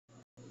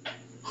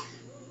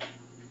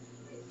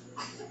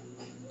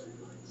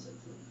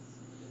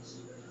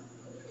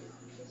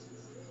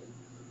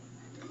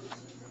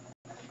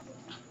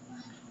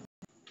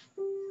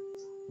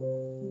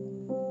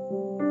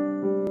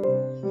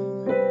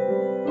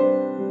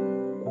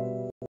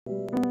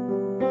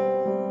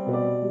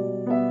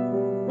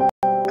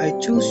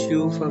choose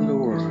you from the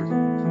world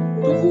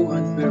to go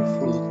and bear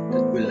fruit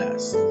that will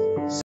last,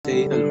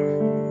 say the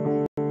Lord.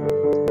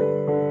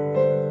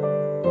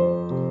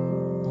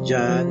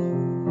 John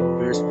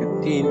verse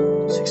 15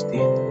 to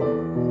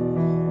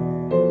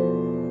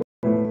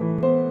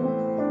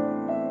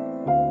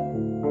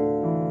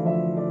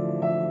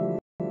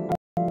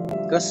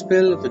 16.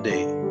 Gospel of the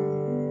day.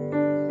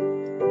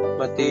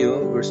 Matthew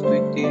verse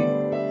 20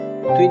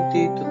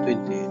 to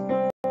 28.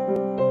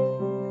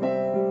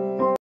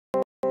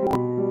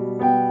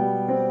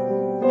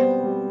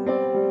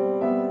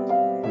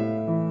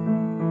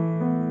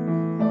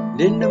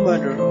 Then the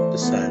mother of the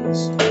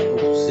sons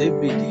of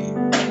Zebedee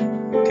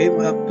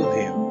came up to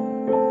him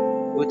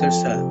with her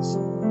sons,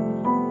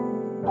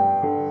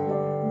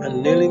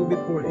 and kneeling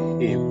before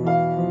him,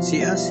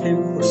 she asked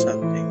him for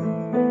something.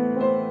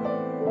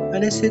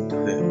 And he said to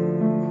her,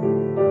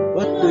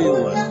 "What do you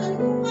want?"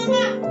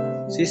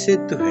 She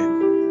said to him,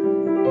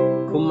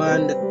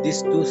 "Command that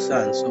these two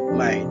sons of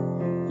mine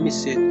may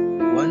sit,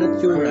 one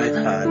at your right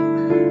hand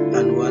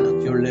and one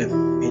at your left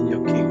in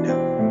your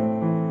kingdom."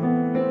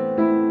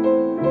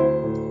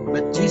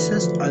 But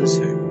Jesus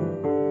answered,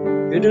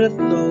 "You do not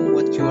know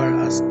what you are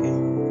asking.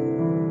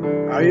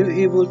 Are you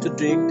able to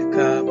drink the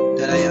cup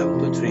that I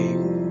am to drink?"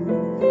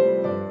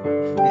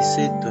 They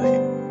said to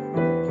him,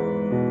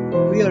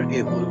 "We are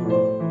able."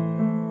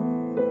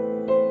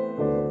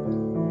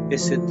 He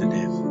said to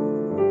them,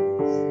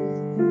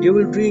 "You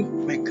will drink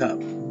my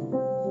cup,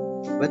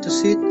 but to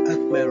sit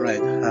at my right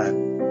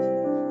hand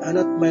and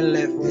at my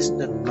left is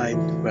not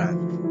mine to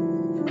grant,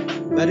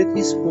 but it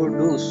is for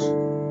those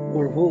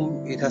for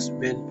whom it has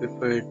been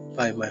prepared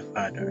by my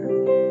Father."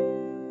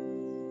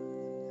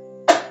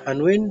 And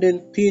when the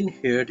 10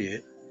 heard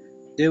it,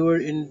 they were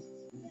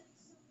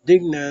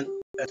indignant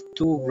at the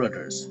two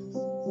brothers.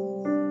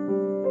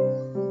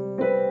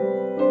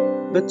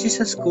 But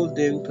Jesus called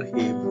them to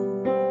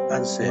him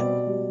and said,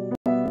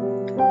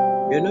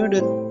 "You know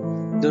that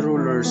the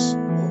rulers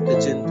of the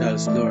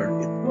Gentiles lord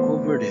it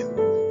over them,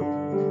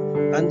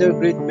 and their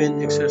great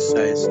men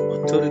exercise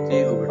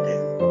authority over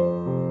them.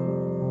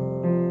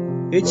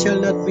 It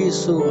shall not be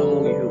so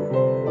among you,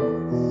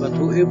 but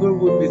whoever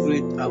would be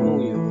great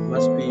among you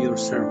must be your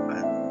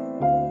servant,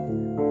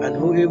 and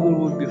whoever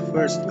would be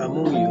first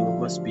among you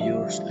must be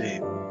your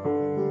slave.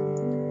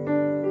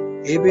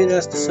 Even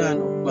as the Son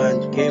of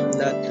Man came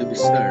not to be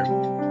served,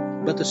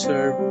 but to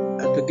serve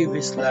and to give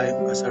his life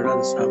as a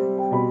ransom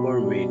for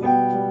many."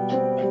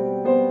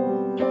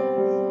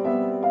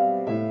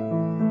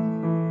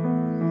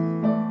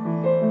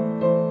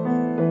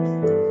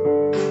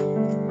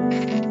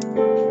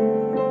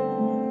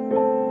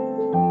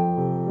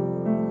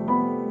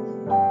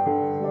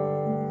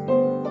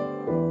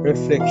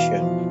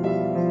 Reflection.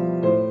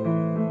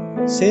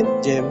 Saint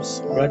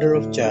James, brother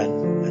of John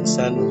and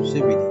son of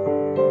Zebedee,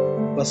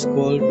 was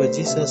called by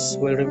Jesus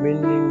while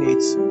remaining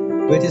mates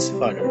with his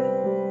father.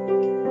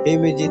 He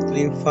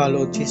immediately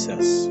followed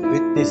Jesus,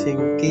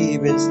 witnessing key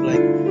events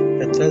like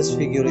the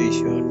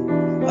Transfiguration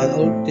and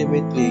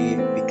ultimately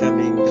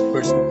becoming the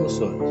first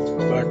apostle,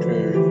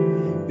 martyred,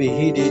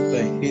 beheaded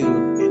by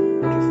Herod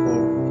in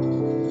 34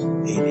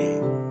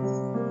 AD.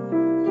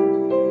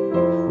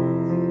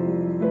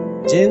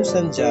 James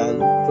and John,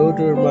 through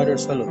their mother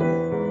Salome,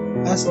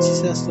 asked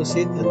Jesus to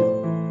sit at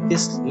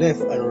his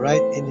left and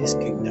right in his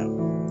kingdom.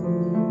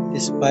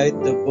 Despite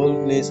the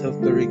boldness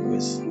of the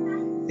request,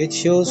 it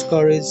shows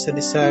courage and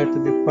desire to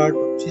be part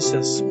of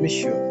Jesus'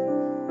 mission,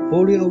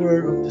 fully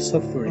aware of the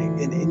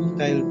suffering and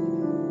entailed.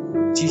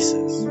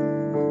 Jesus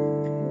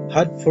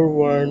had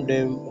forewarned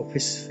them of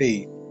his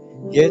fate,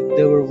 yet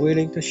they were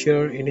willing to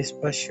share in his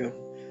passion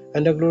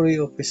and the glory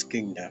of his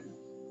kingdom.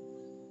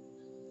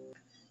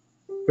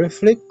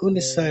 Reflect on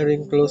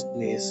desiring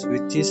closeness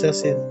with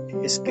Jesus in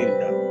his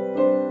kingdom,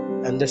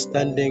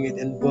 understanding it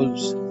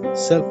involves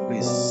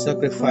selfless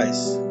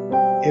sacrifice.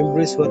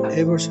 Embrace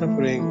whatever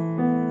suffering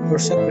or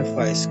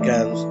sacrifice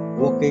comes,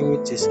 walking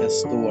with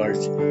Jesus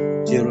towards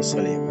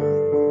Jerusalem,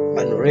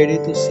 and ready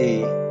to say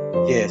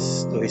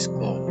yes to his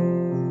call.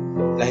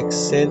 Like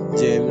Saint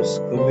James,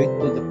 commit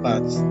to the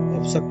path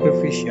of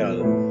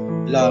sacrificial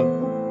love,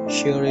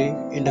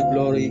 sharing in the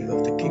glory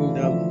of the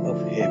kingdom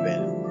of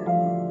heaven.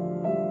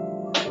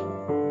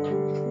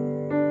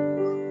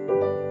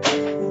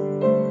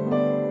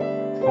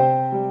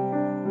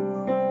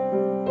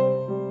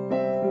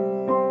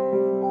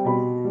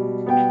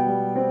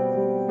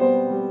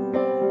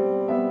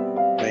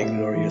 My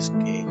glorious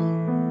King,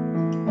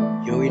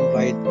 you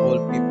invite all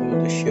people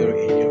to share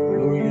in your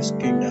glorious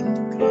kingdom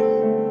to come.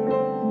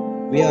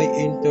 May I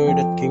enter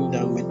that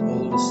kingdom with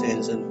all the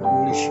saints and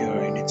fully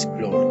share in its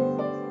glory.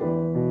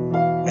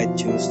 I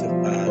choose the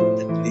path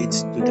that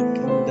leads to the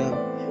kingdom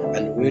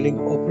and willing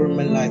offer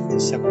my life in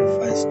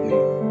sacrifice to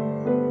you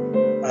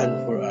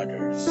and for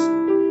others.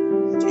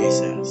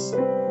 Jesus,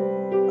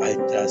 I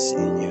trust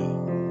in you.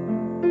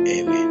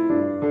 Amen.